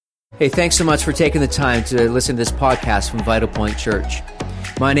Hey, thanks so much for taking the time to listen to this podcast from Vital Point Church.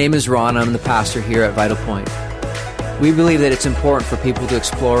 My name is Ron. I'm the pastor here at Vital Point. We believe that it's important for people to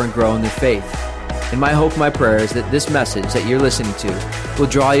explore and grow in their faith. And my hope, my prayer is that this message that you're listening to will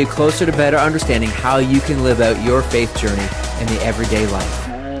draw you closer to better understanding how you can live out your faith journey in the everyday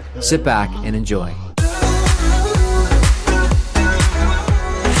life. Sit back and enjoy.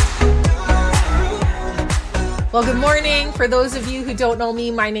 Well, good morning. For those of you who don't know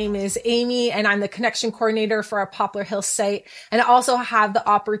me, my name is Amy, and I'm the connection coordinator for our Poplar Hill site. And I also have the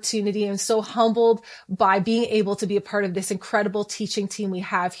opportunity, and so humbled by being able to be a part of this incredible teaching team we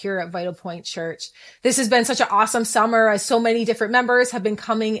have here at Vital Point Church. This has been such an awesome summer, as so many different members have been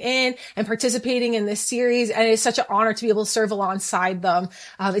coming in and participating in this series. And it's such an honor to be able to serve alongside them.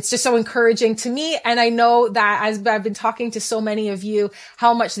 It's just so encouraging to me. And I know that as I've been talking to so many of you,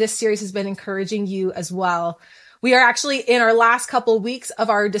 how much this series has been encouraging you as well. We are actually in our last couple of weeks of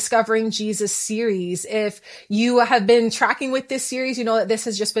our Discovering Jesus series. If you have been tracking with this series, you know that this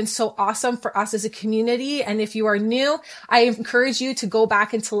has just been so awesome for us as a community. And if you are new, I encourage you to go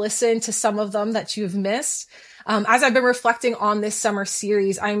back and to listen to some of them that you've missed. As I've been reflecting on this summer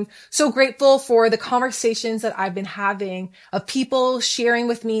series, I'm so grateful for the conversations that I've been having of people sharing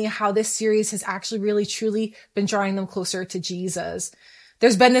with me how this series has actually really truly been drawing them closer to Jesus.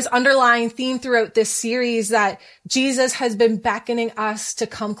 There's been this underlying theme throughout this series that Jesus has been beckoning us to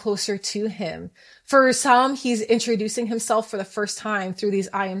come closer to him. For some, he's introducing himself for the first time through these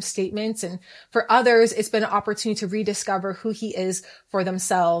I am statements. And for others, it's been an opportunity to rediscover who he is for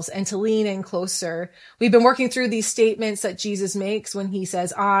themselves and to lean in closer. We've been working through these statements that Jesus makes when he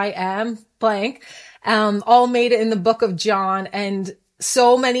says, I am blank, all made in the book of John. And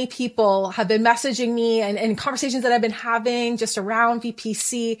so many people have been messaging me and conversations that I've been having just around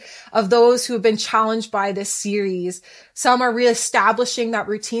VPC of those who have been challenged by this series. Some are reestablishing that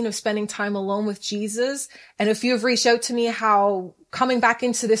routine of spending time alone with Jesus. And a few have reached out to me how coming back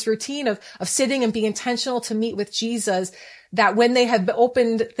into this routine of sitting and being intentional to meet with Jesus, that when they have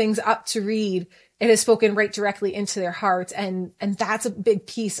opened things up to read, it has spoken right directly into their hearts. And that's a big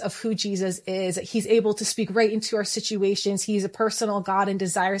piece of who Jesus is. He's able to speak right into our situations. He's a personal God and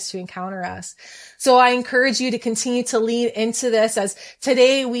desires to encounter us. So I encourage you to continue to lean into this, as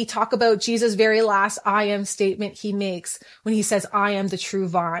today we talk about Jesus' very last I am statement he makes when he says, I am the true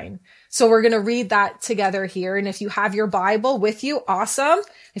vine. So we're going to read that together here. And if you have your Bible with you, awesome.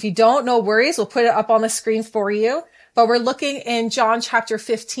 If you don't, no worries. We'll put it up on the screen for you. But we're looking in John chapter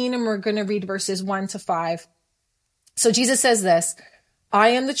 15, and we're going to read verses 1-5. So Jesus says this, I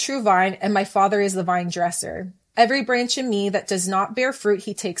am the true vine, and my Father is the vine dresser. Every branch in me that does not bear fruit,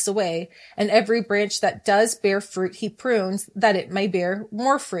 he takes away. And every branch that does bear fruit, he prunes, that it may bear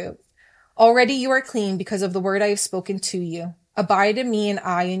more fruit. Already you are clean because of the word I have spoken to you. Abide in me, and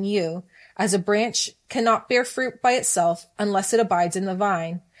I in you. As a branch cannot bear fruit by itself unless it abides in the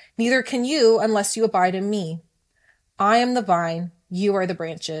vine. Neither can you unless you abide in me. I am the vine, you are the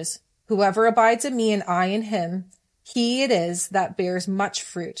branches. Whoever abides in me and I in him, he it is that bears much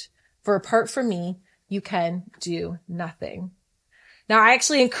fruit. For apart from me, you can do nothing. Now, I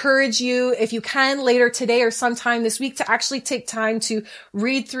actually encourage you, if you can later today or sometime this week, to actually take time to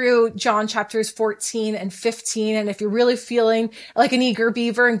read through John chapters 14 and 15. And if you're really feeling like an eager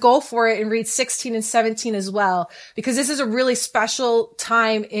beaver, and go for it and read 16 and 17 as well, because this is a really special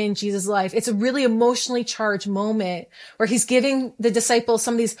time in Jesus' life. It's a really emotionally charged moment where he's giving the disciples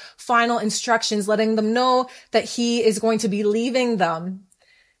some of these final instructions, letting them know that he is going to be leaving them.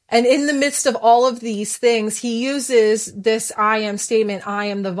 And in the midst of all of these things, he uses this I am statement, I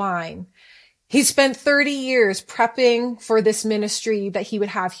am the vine. He spent 30 years prepping for this ministry that he would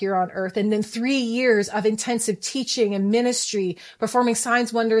have here on earth. And then 3 years of intensive teaching and ministry, performing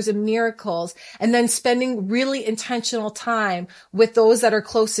signs, wonders, and miracles. And then spending really intentional time with those that are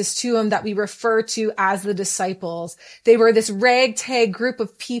closest to him that we refer to as the disciples. They were this ragtag group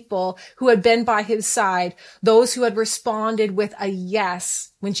of people who had been by his side, those who had responded with a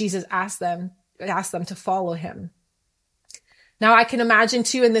yes when Jesus asked them to follow him. Now I can imagine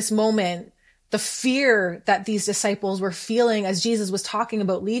too in this moment, the fear that these disciples were feeling as Jesus was talking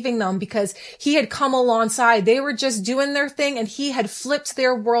about leaving them, because he had come alongside. They were just doing their thing, and he had flipped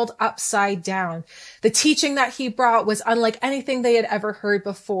their world upside down. The teaching that he brought was unlike anything they had ever heard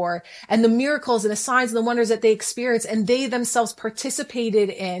before. And the miracles and the signs and the wonders that they experienced and they themselves participated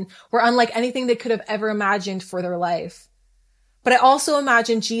in were unlike anything they could have ever imagined for their life. But I also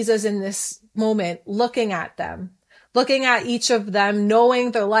imagine Jesus in this moment looking at them, looking at each of them,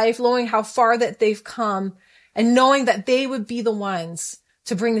 knowing their life, knowing how far that they've come, and knowing that they would be the ones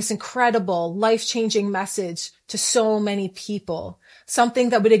to bring this incredible, life-changing message to so many people. something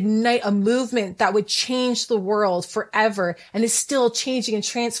that would ignite a movement that would change the world forever and is still changing and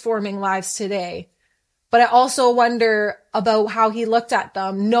transforming lives today. But I also wonder about how he looked at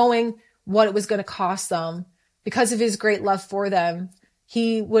them, knowing what it was going to cost them. Because of his great love for them,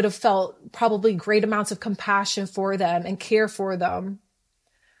 he would have felt probably great amounts of compassion for them and care for them.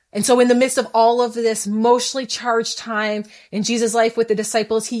 And so in the midst of all of this emotionally charged time in Jesus' life with the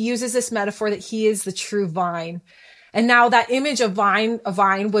disciples, he uses this metaphor that he is the true vine. And now that image of a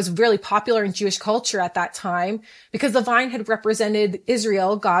vine was really popular in Jewish culture at that time because the vine had represented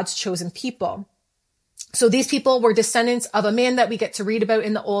Israel, God's chosen people. So these people were descendants of a man that we get to read about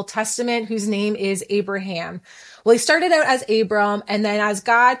in the Old Testament, whose name is Abraham. Well, he started out as Abram, and then as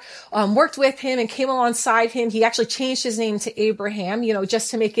God worked with him and came alongside him, he actually changed his name to Abraham,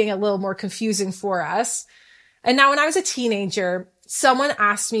 just to make it a little more confusing for us. And now when I was a teenager, someone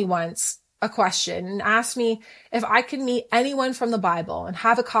asked me once a question and asked me if I could meet anyone from the Bible and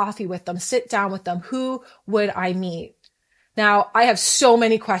have a coffee with them, sit down with them, who would I meet? Now, I have so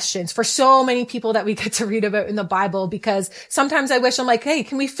many questions for so many people that we get to read about in the Bible, because sometimes I wish I'm like, hey,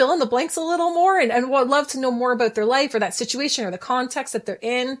 can we fill in the blanks a little more? And would love to know more about their life or that situation or the context that they're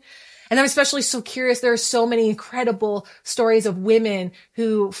in. And I'm especially so curious. There are so many incredible stories of women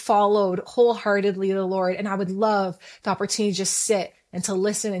who followed wholeheartedly the Lord. And I would love the opportunity to just sit and to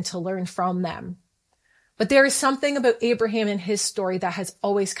listen and to learn from them. But there is something about Abraham and his story that has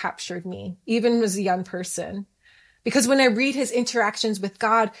always captured me, even as a young person. Because when I read his interactions with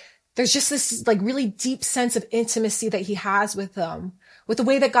God, there's just this really deep sense of intimacy that he has with them, with the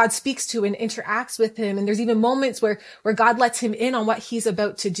way that God speaks to and interacts with him. And there's even moments where God lets him in on what he's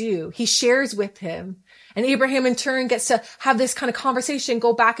about to do. He shares with him. And Abraham in turn gets to have this kind of conversation,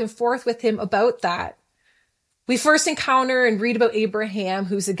 go back and forth with him about that. We first encounter and read about Abraham,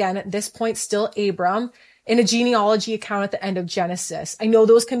 who's again at this point still Abram, in a genealogy account at the end of Genesis. I know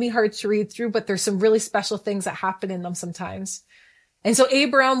those can be hard to read through, but there's some really special things that happen in them sometimes. And so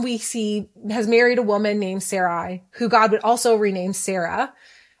Abram, we see, has married a woman named Sarai, who God would also rename Sarah.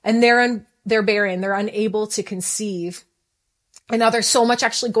 And they're barren. They're unable to conceive. And now there's so much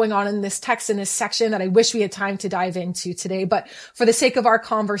actually going on in this text, in this section, that I wish we had time to dive into today. But for the sake of our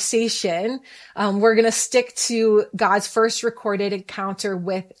conversation, we're going to stick to God's first recorded encounter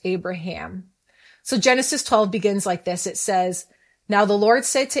with Abraham. So Genesis 12 begins like this. It says, "Now the Lord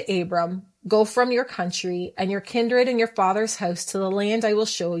said to Abram, go from your country and your kindred and your father's house to the land I will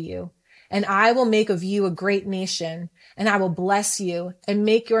show you. And I will make of you a great nation, and I will bless you and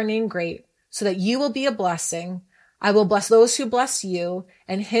make your name great, so that you will be a blessing. I will bless those who bless you,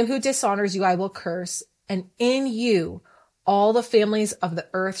 and him who dishonors you I will curse. And in you all the families of the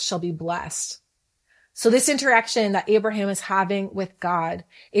earth shall be blessed." So this interaction that Abraham is having with God,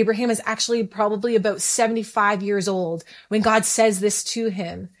 Abraham is actually probably about 75 years old when God says this to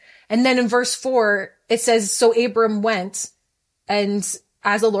him. And then in verse 4, it says, "So Abram went, and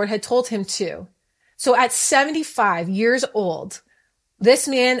as the Lord had told him to." So at 75 years old, this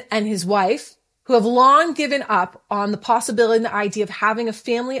man and his wife, who have long given up on the possibility and the idea of having a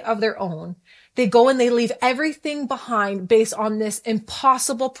family of their own, they go and they leave everything behind based on this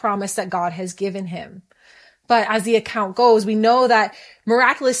impossible promise that God has given him. But as the account goes, we know that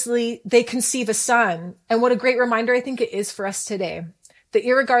miraculously they conceive a son. And what a great reminder I think it is for us today, that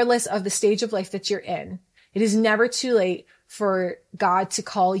irregardless of the stage of life that you're in, it is never too late for God to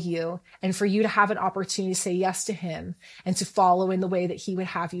call you and for you to have an opportunity to say yes to him and to follow in the way that he would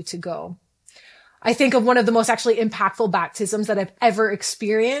have you to go. I think of one of the most actually impactful baptisms that I've ever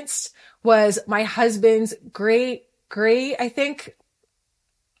experienced was my husband's great, I think,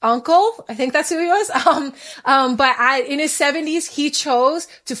 uncle. I think that's who he was. But in his 70s, he chose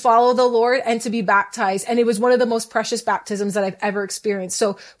to follow the Lord and to be baptized. And it was one of the most precious baptisms that I've ever experienced.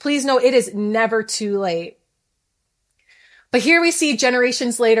 So please know it is never too late. But here we see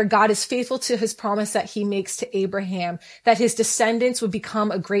generations later, God is faithful to his promise that he makes to Abraham, that his descendants would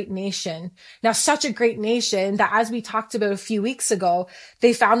become a great nation. Now, such a great nation that, as we talked about a few weeks ago,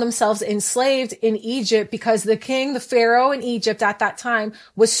 they found themselves enslaved in Egypt because the king, the Pharaoh in Egypt at that time,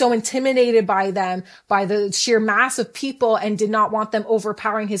 was so intimidated by them, by the sheer mass of people, and did not want them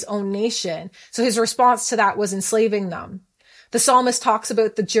overpowering his own nation. So his response to that was enslaving them. The psalmist talks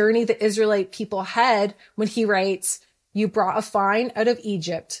about the journey the Israelite people had when he writes, "You brought a vine out of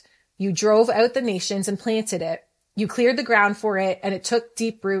Egypt. You drove out the nations and planted it. You cleared the ground for it, and it took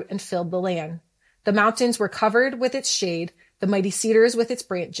deep root and filled the land. The mountains were covered with its shade, the mighty cedars with its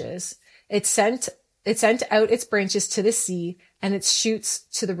branches. It sent out its branches to the sea and its shoots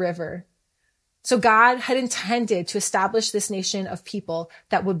to the river." So God had intended to establish this nation of people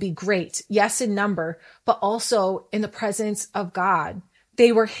that would be great, yes, in number, but also in the presence of God.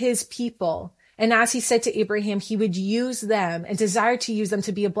 They were his people. And as he said to Abraham, he would use them and desire to use them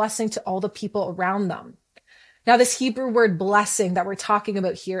to be a blessing to all the people around them. Now, this Hebrew word blessing that we're talking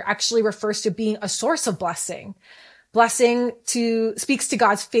about here actually refers to being a source of blessing. Blessing speaks to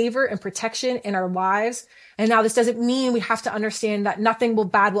God's favor and protection in our lives. And now this doesn't mean we have to understand that nothing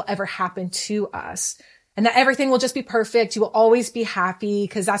bad will ever happen to us and that everything will just be perfect. You will always be happy,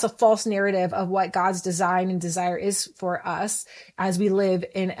 because that's a false narrative of what God's design and desire is for us as we live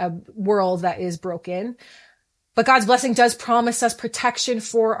in a world that is broken. But God's blessing does promise us protection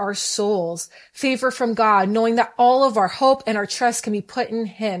for our souls, favor from God, knowing that all of our hope and our trust can be put in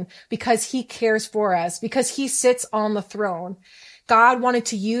him because he cares for us, because he sits on the throne. God wanted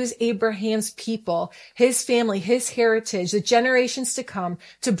to use Abraham's people, his family, his heritage, the generations to come,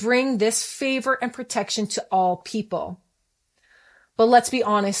 to bring this favor and protection to all people. But let's be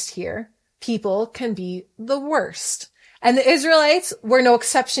honest here. People can be the worst. And the Israelites were no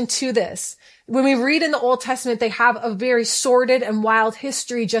exception to this. When we read in the Old Testament, they have a very sordid and wild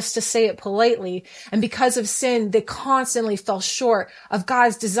history, just to say it politely. And because of sin, they constantly fell short of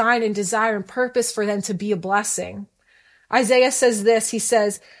God's design and desire and purpose for them to be a blessing. Isaiah says this, he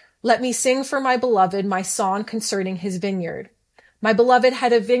says, "Let me sing for my beloved my song concerning his vineyard. My beloved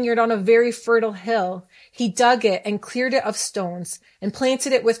had a vineyard on a very fertile hill. He dug it and cleared it of stones and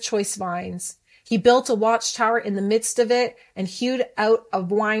planted it with choice vines. He built a watchtower in the midst of it and hewed out a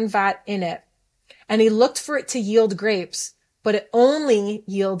wine vat in it. And he looked for it to yield grapes, but it only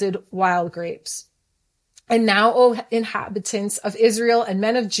yielded wild grapes. And now, O inhabitants of Israel and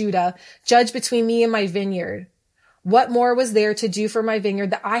men of Judah, judge between me and my vineyard. What more was there to do for my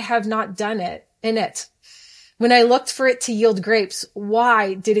vineyard that I have not done in it? When I looked for it to yield grapes,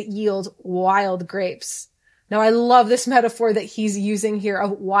 why did it yield wild grapes?" Now, I love this metaphor that he's using here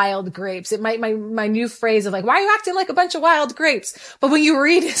of wild grapes. It might my new phrase of like, why are you acting like a bunch of wild grapes? But when you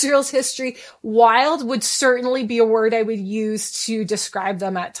read Israel's history, wild would certainly be a word I would use to describe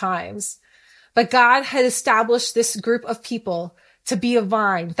them at times. But God had established this group of people to be a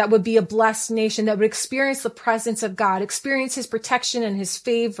vine that would be a blessed nation, that would experience the presence of God, experience his protection and his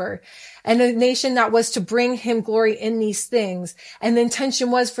favor, and a nation that was to bring him glory in these things. And the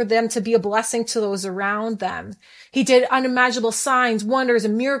intention was for them to be a blessing to those around them. He did unimaginable signs, wonders,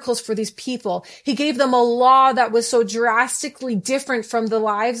 and miracles for these people. He gave them a law that was so drastically different from the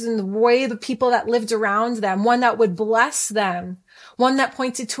lives and the way the people that lived around them, one that would bless them, one that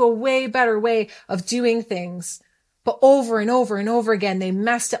pointed to a way better way of doing things. But over and over and over again, they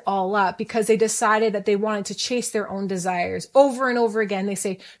messed it all up because they decided that they wanted to chase their own desires. Over and over again, they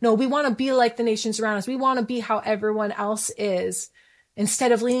say, no, we want to be like the nations around us. We want to be how everyone else is,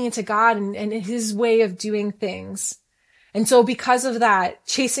 instead of leaning into God and his way of doing things. And so because of that,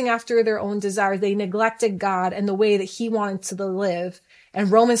 chasing after their own desires, they neglected God and the way that he wanted to live.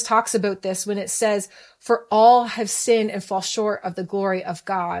 And Romans talks about this when it says, "For all have sinned and fall short of the glory of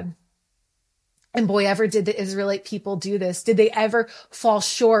God." And boy, ever did the Israelite people do this. Did they ever fall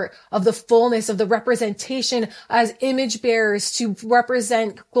short of the fullness of the representation as image bearers to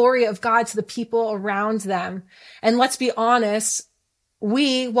represent glory of God to the people around them? And let's be honest,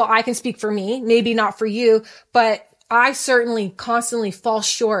 I can speak for me, maybe not for you, but I certainly constantly fall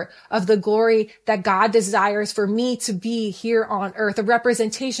short of the glory that God desires for me to be here on earth, a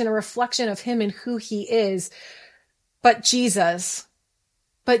representation, a reflection of him and who he is. But Jesus,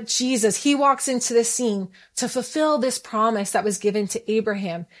 he walks into the scene to fulfill this promise that was given to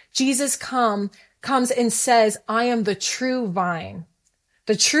Abraham. Jesus comes and says, "I am the true vine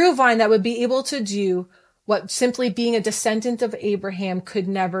that would be able to do what simply being a descendant of Abraham could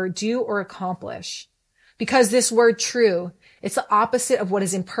never do or accomplish." Because this word true, it's the opposite of what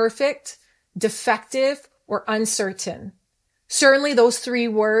is imperfect, defective, or uncertain. Certainly those three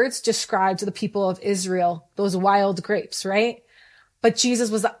words described the people of Israel, those wild grapes, right? But Jesus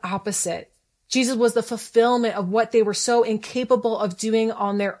was the opposite. Jesus was the fulfillment of what they were so incapable of doing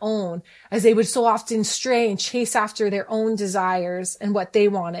on their own, as they would so often stray and chase after their own desires and what they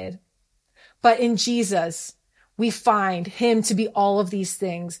wanted. But in Jesus, we find him to be all of these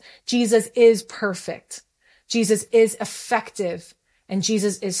things. Jesus is perfect. Jesus is effective, and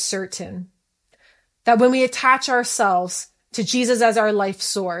Jesus is certain. That when we attach ourselves to Jesus as our life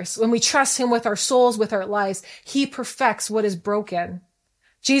source, when we trust him with our souls, with our lives, he perfects what is broken.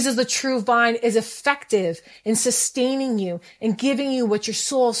 Jesus, the true vine, is effective in sustaining you and giving you what your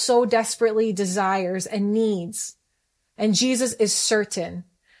soul so desperately desires and needs. And Jesus is certain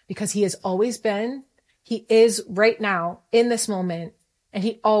because he has always been, he is right now in this moment, and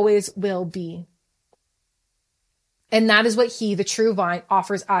he always will be. And that is what he, the true vine,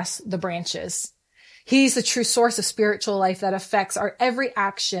 offers us, the branches. He's the true source of spiritual life that affects our every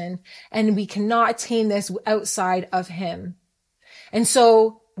action, and we cannot attain this outside of him. And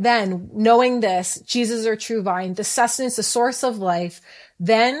so then, knowing this, Jesus is our true vine, the sustenance, the source of life,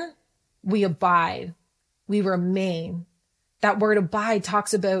 then we abide, we remain. That word abide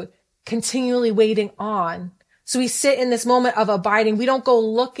talks about continually waiting on. So we sit in this moment of abiding. We don't go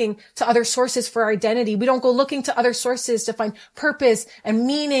looking to other sources for our identity. We don't go looking to other sources to find purpose and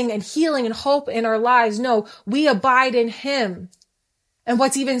meaning and healing and hope in our lives. No, we abide in him. And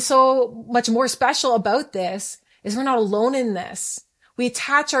what's even so much more special about this is we're not alone in this. We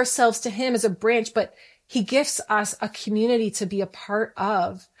attach ourselves to him as a branch, but he gifts us a community to be a part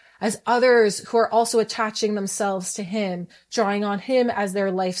of, as others who are also attaching themselves to him, drawing on him as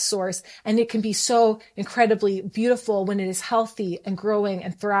their life source. And it can be so incredibly beautiful when it is healthy and growing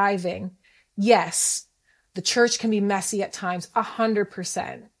and thriving. Yes, the church can be messy at times,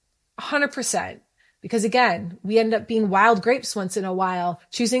 100%. Because again, we end up being wild grapes once in a while,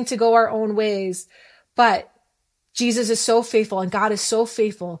 choosing to go our own ways. But Jesus is so faithful, and God is so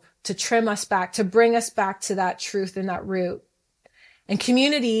faithful to trim us back, to bring us back to that truth and that root. And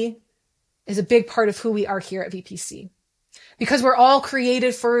community is a big part of who we are here at VPC, because we're all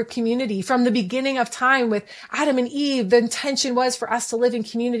created for community. From the beginning of time with Adam and Eve, the intention was for us to live in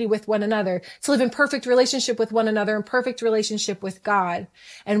community with one another, to live in perfect relationship with one another and perfect relationship with God.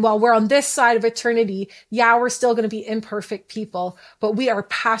 And while we're on this side of eternity, yeah, we're still going to be imperfect people, but we are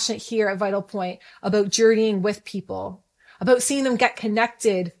passionate here at Vital Point about journeying with people, about seeing them get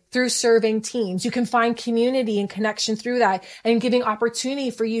connected through serving teams. You can find community and connection through that, and giving opportunity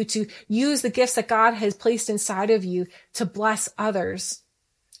for you to use the gifts that God has placed inside of you to bless others.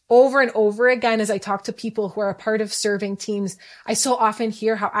 Over and over again, as I talk to people who are a part of serving teams, I so often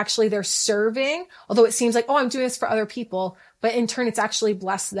hear how actually they're serving, although it seems like, oh, I'm doing this for other people, but in turn, it's actually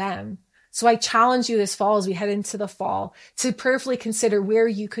blessed them. So I challenge you this fall, as we head into the fall, to prayerfully consider where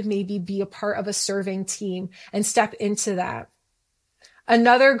you could maybe be a part of a serving team and step into that.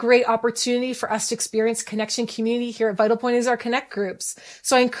 Another great opportunity for us to experience connection community here at Vital Point is our Connect groups.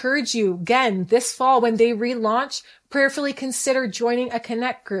 So I encourage you, again, this fall when they relaunch, prayerfully consider joining a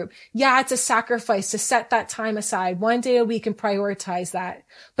Connect group. Yeah, it's a sacrifice to set that time aside one day a week and prioritize that.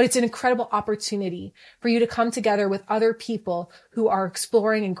 But it's an incredible opportunity for you to come together with other people who are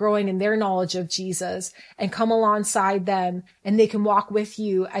exploring and growing in their knowledge of Jesus, and come alongside them, and they can walk with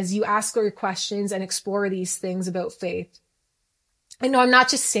you as you ask your questions and explore these things about faith. I know I'm not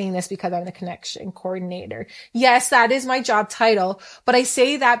just saying this because I'm the connection coordinator. Yes, that is my job title, but I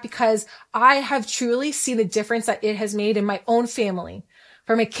say that because I have truly seen the difference that it has made in my own family.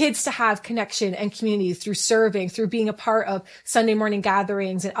 For my kids to have connection and community through serving, through being a part of Sunday morning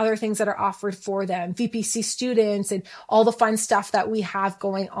gatherings and other things that are offered for them, VPC students and all the fun stuff that we have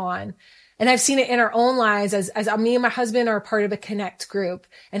going on. And I've seen it in our own lives as me and my husband are a part of a Connect group,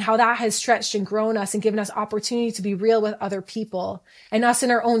 and how that has stretched and grown us and given us opportunity to be real with other people, and us in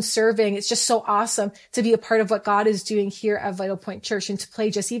our own serving. It's just so awesome to be a part of what God is doing here at Vital Point Church and to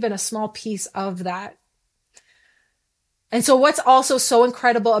play just even a small piece of that. And so what's also so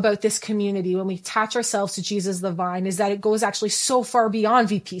incredible about this community when we attach ourselves to Jesus the vine is that it goes actually so far beyond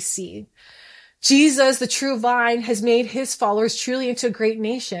VPC. Jesus, the true vine, has made his followers truly into a great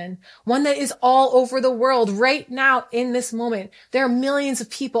nation, one that is all over the world. Right now, in this moment, there are millions of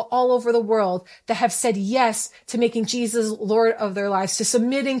people all over the world that have said yes to making Jesus Lord of their lives, to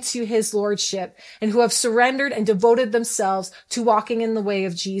submitting to his lordship, and who have surrendered and devoted themselves to walking in the way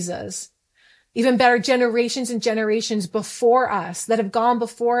of Jesus. Even better, generations and generations before us that have gone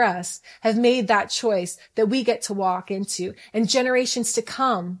before us have made that choice that we get to walk into, and generations to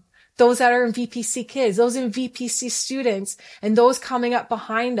come. Those that are in VPC kids, those in VPC students, and those coming up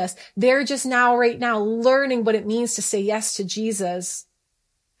behind us, they're just right now learning what it means to say yes to Jesus.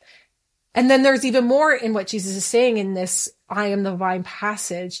 And then there's even more in what Jesus is saying in this I am the vine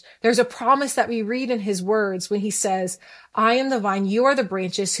passage. There's a promise that we read in his words when he says, I am the vine, you are the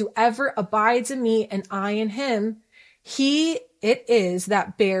branches, whoever abides in me and I in him, he it is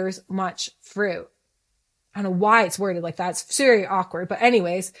that bears much fruit. I don't know why it's worded like that. It's very awkward. But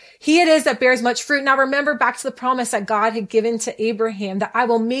anyways, he it is that bears much fruit. Now remember back to the promise that God had given to Abraham, that I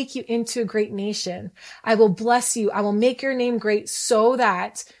will make you into a great nation. I will bless you. I will make your name great so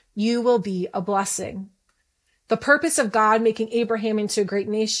that you will be a blessing. The purpose of God making Abraham into a great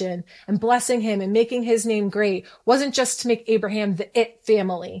nation and blessing him and making his name great wasn't just to make Abraham the it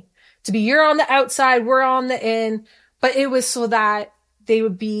family, to be you're on the outside, we're on the in, but it was so that they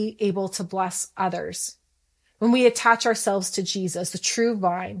would be able to bless others. When we attach ourselves to Jesus, the true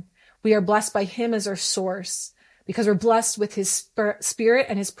vine, we are blessed by him as our source, because we're blessed with his spirit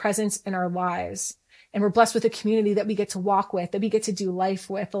and his presence in our lives. And we're blessed with a community that we get to walk with, that we get to do life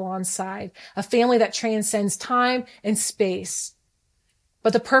with alongside, a family that transcends time and space.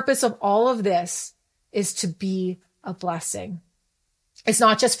 But the purpose of all of this is to be a blessing. It's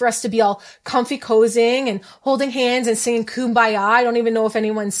not just for us to be all comfy cozying and holding hands and singing Kumbaya. I don't even know if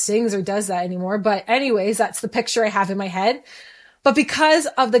anyone sings or does that anymore. But anyways, that's the picture I have in my head. But because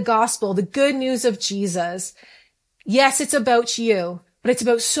of the gospel, the good news of Jesus, yes, it's about you, but it's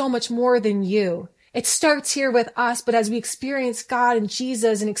about so much more than you. It starts here with us, but as we experience God and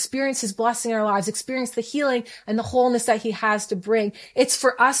Jesus and experience his blessing in our lives, experience the healing and the wholeness that he has to bring, it's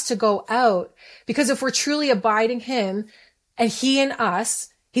for us to go out. Because if we're truly abiding him, and he in us,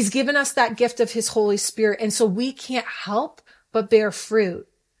 he's given us that gift of his Holy Spirit. And so we can't help but bear fruit,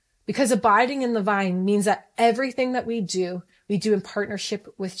 because abiding in the vine means that everything that we do in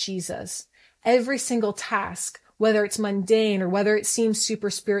partnership with Jesus. Every single task, whether it's mundane or whether it seems super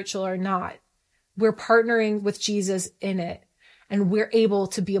spiritual or not, we're partnering with Jesus in it. And we're able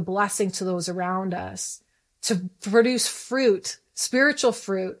to be a blessing to those around us, to produce fruit, spiritual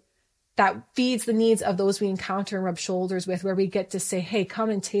fruit, that feeds the needs of those we encounter and rub shoulders with, where we get to say, hey, come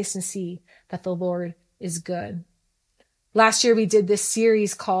and taste and see that the Lord is good. Last year, we did this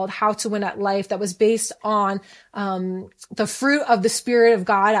series called How to Win at Life that was based on the fruit of the Spirit of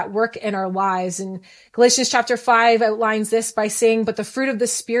God at work in our lives. And Galatians chapter 5 outlines this by saying, but the fruit of the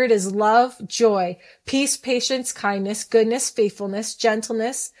Spirit is love, joy, peace, patience, kindness, goodness, faithfulness,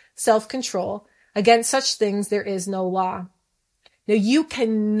 gentleness, self-control. Against such things there is no law. Now, you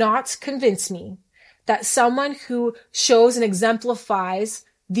cannot convince me that someone who shows and exemplifies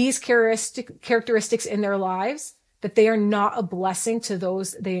these characteristics in their lives, that they are not a blessing to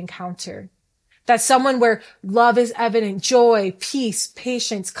those they encounter. That someone where love is evident, joy, peace,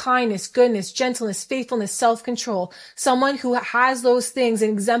 patience, kindness, goodness, gentleness, faithfulness, self-control, someone who has those things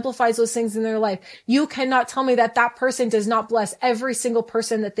and exemplifies those things in their life, you cannot tell me that that person does not bless every single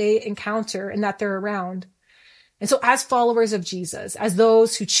person that they encounter and that they're around. And so as followers of Jesus, as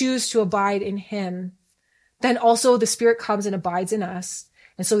those who choose to abide in him, then also the Spirit comes and abides in us.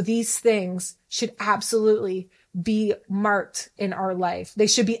 And so these things should absolutely be marked in our life. They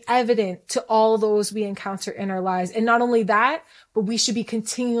should be evident to all those we encounter in our lives. And not only that, but we should be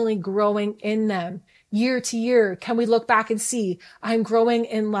continually growing in them. Year to year, can we look back and see, I'm growing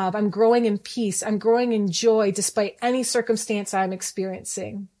in love, I'm growing in peace, I'm growing in joy despite any circumstance I'm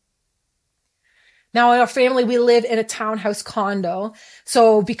experiencing. Now, in our family, we live in a townhouse condo.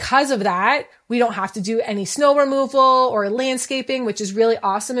 So because of that, we don't have to do any snow removal or landscaping, which is really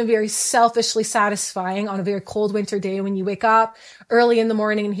awesome and very selfishly satisfying on a very cold winter day when you wake up early in the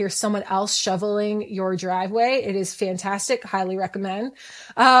morning and hear someone else shoveling your driveway. It is fantastic. Highly recommend.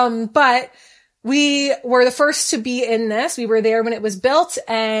 But we were the first to be in this. We were there when it was built.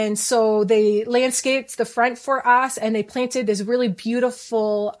 And so they landscaped the front for us and they planted this really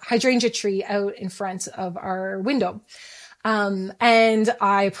beautiful hydrangea tree out in front of our window. And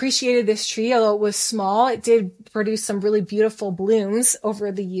I appreciated this tree, although it was small. It did produce some really beautiful blooms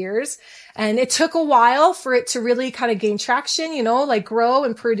over the years. And it took a while for it to really kind of gain traction, like grow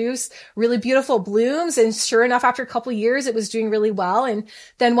and produce really beautiful blooms. And sure enough, after a couple of years, it was doing really well. And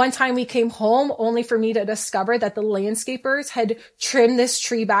then one time we came home only for me to discover that the landscapers had trimmed this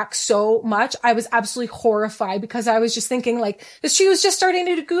tree back so much. I was absolutely horrified because I was just thinking this tree was just starting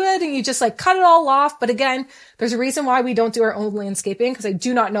to do good and you just cut it all off. But again, there's a reason why we don't do our own landscaping, because I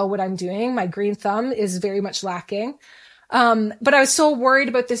do not know what I'm doing. My green thumb is very much lacking. But I was so worried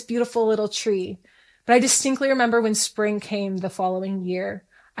about this beautiful little tree. But I distinctly remember when spring came the following year,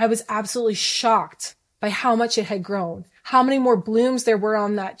 I was absolutely shocked by how much it had grown, how many more blooms there were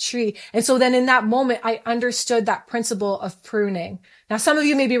on that tree. And so then in that moment, I understood that principle of pruning. Now, some of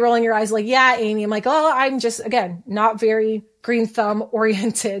you may be rolling your eyes yeah, Amy. I'm I'm just, again, not very green thumb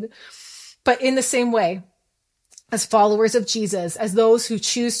oriented. But in the same way, as followers of Jesus, as those who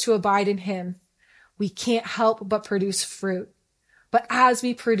choose to abide in him, we can't help but produce fruit. But as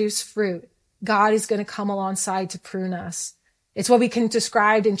we produce fruit, God is going to come alongside to prune us. It's what we can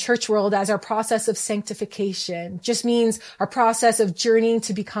describe in church world as our process of sanctification. Just means our process of journeying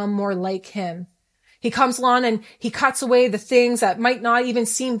to become more like him. He comes along and he cuts away the things that might not even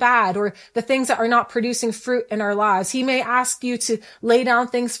seem bad or the things that are not producing fruit in our lives. He may ask you to lay down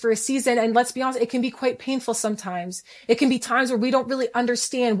things for a season. And let's be honest, it can be quite painful sometimes. It can be times where we don't really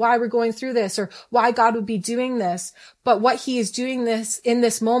understand why we're going through this or why God would be doing this. But what he is doing this in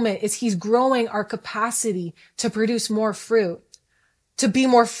this moment is he's growing our capacity to produce more fruit, to be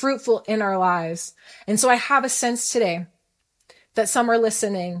more fruitful in our lives. And so I have a sense today that some are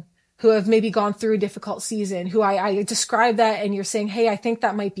listening who have maybe gone through a difficult season, who I describe that and you're saying, hey, I think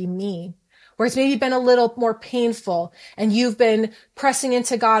that might be me. where it's maybe been a little more painful and you've been pressing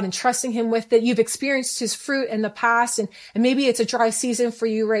into God and trusting him with it. You've experienced his fruit in the past, and maybe it's a dry season for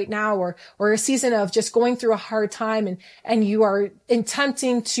you right now, or a season of just going through a hard time, and you are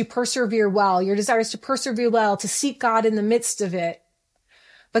attempting to persevere well. Your desire is to persevere well, to seek God in the midst of it.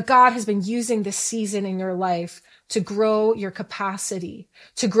 But God has been using this season in your life to grow your capacity,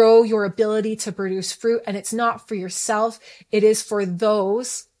 to grow your ability to produce fruit. And it's not for yourself. It is for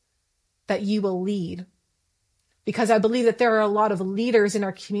those that you will lead. Because I believe that there are a lot of leaders in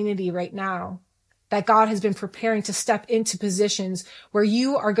our community right now that God has been preparing to step into positions where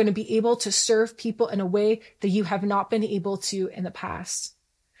you are going to be able to serve people in a way that you have not been able to in the past.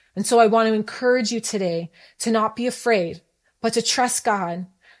 And so I want to encourage you today to not be afraid, but to trust God.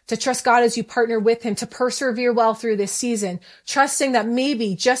 To trust God as you partner with him, to persevere well through this season, trusting that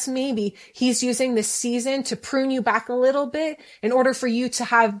maybe, just maybe, he's using this season to prune you back a little bit in order for you to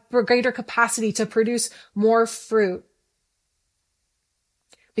have greater capacity to produce more fruit.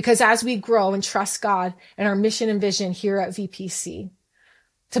 Because as we grow and trust God and our mission and vision here at VPC,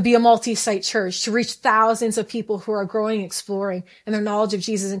 to be a multi-site church, to reach thousands of people who are growing, exploring, and their knowledge of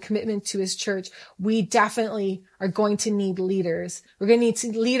Jesus and commitment to his church, we definitely are going to need leaders. We're going to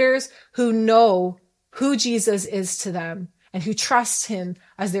need leaders who know who Jesus is to them and who trust him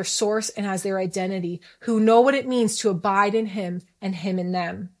as their source and as their identity, who know what it means to abide in him and him in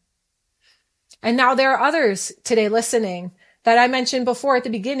them. And now there are others today listening that I mentioned before at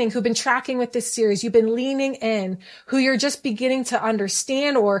the beginning who've been tracking with this series. You've been leaning in, who you're just beginning to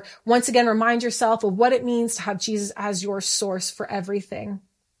understand, or once again, remind yourself of what it means to have Jesus as your source for everything.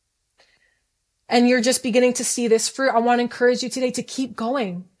 And you're just beginning to see this fruit. I want to encourage you today to keep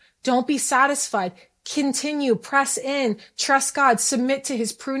going. Don't be satisfied. Continue, press in, trust God, submit to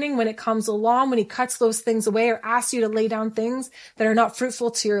his pruning when it comes along, when he cuts those things away or asks you to lay down things that are not fruitful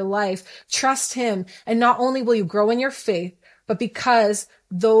to your life. Trust him. And not only will you grow in your faith, but because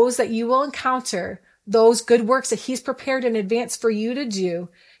those that you will encounter, those good works that he's prepared in advance for you to do,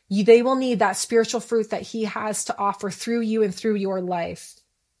 they will need that spiritual fruit that he has to offer through you and through your life.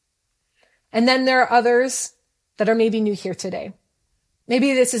 And then there are others that are maybe new here today.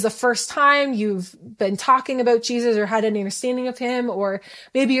 Maybe this is the first time you've been talking about Jesus or had an understanding of him, or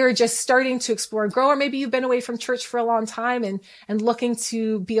maybe you're just starting to explore and grow, or maybe you've been away from church for a long time and looking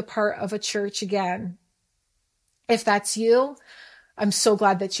to be a part of a church again. If that's you, I'm so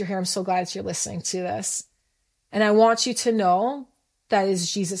glad that you're here. I'm so glad that you're listening to this. And I want you to know that is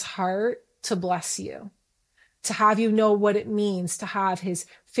Jesus' heart to bless you, to have you know what it means to have his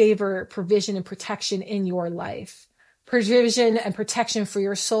favor, provision, and protection in your life. Provision and protection for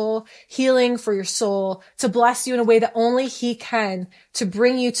your soul, healing for your soul, to bless you in a way that only he can, to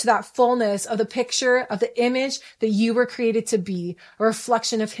bring you to that fullness of the picture of the image that you were created to be, a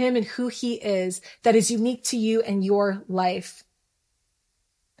reflection of him and who he is that is unique to you and your life.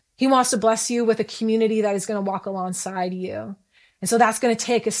 He wants to bless you with a community that is going to walk alongside you. And so that's going to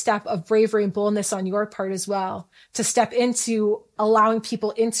take a step of bravery and boldness on your part as well, to step into allowing people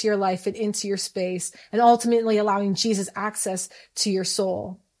into your life and into your space, and ultimately allowing Jesus access to your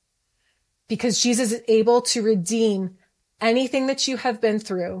soul. Because Jesus is able to redeem anything that you have been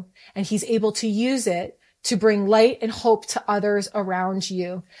through, and he's able to use it to bring light and hope to others around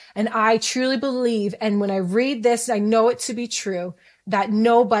you. And I truly believe, and when I read this, I know it to be true, that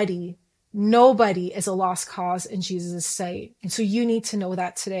nobody is a lost cause in Jesus' sight. And so you need to know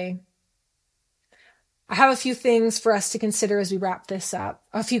that today. I have a few things for us to consider as we wrap this up.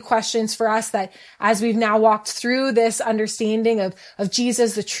 A few questions for us that as we've now walked through this understanding of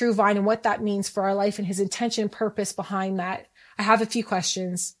Jesus, the true vine, and what that means for our life and his intention and purpose behind that. I have a few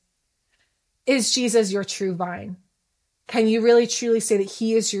questions. Is Jesus your true vine? Can you really truly say that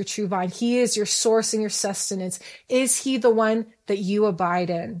he is your true vine? He is your source and your sustenance. Is he the one that you abide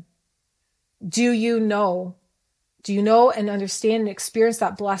in? Do you know and understand and experience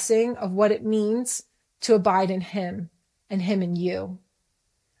that blessing of what it means to abide in him and him in you?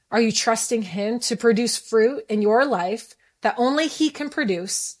 Are you trusting him to produce fruit in your life that only he can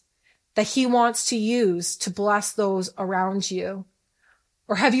produce, that he wants to use to bless those around you?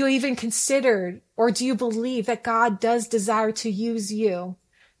 Or have you even considered, or do you believe that God does desire to use you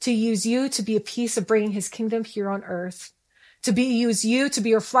to be a piece of bringing his kingdom here on earth? Use you to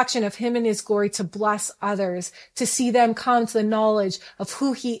be a reflection of him and his glory, to bless others, to see them come to the knowledge of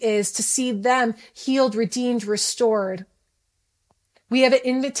who he is, to see them healed, redeemed, restored. We have an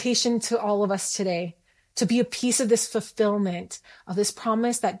invitation to all of us today to be a piece of this fulfillment of this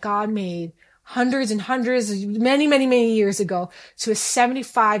promise that God made hundreds and hundreds, many, many, many years ago to a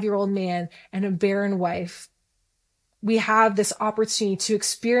 75-year-old man and a barren wife. We have this opportunity to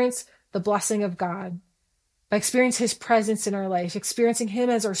experience the blessing of God, by experiencing his presence in our life, experiencing him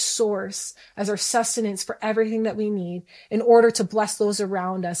as our source, as our sustenance for everything that we need in order to bless those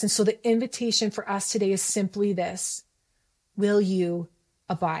around us. And so the invitation for us today is simply this: will you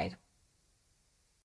abide?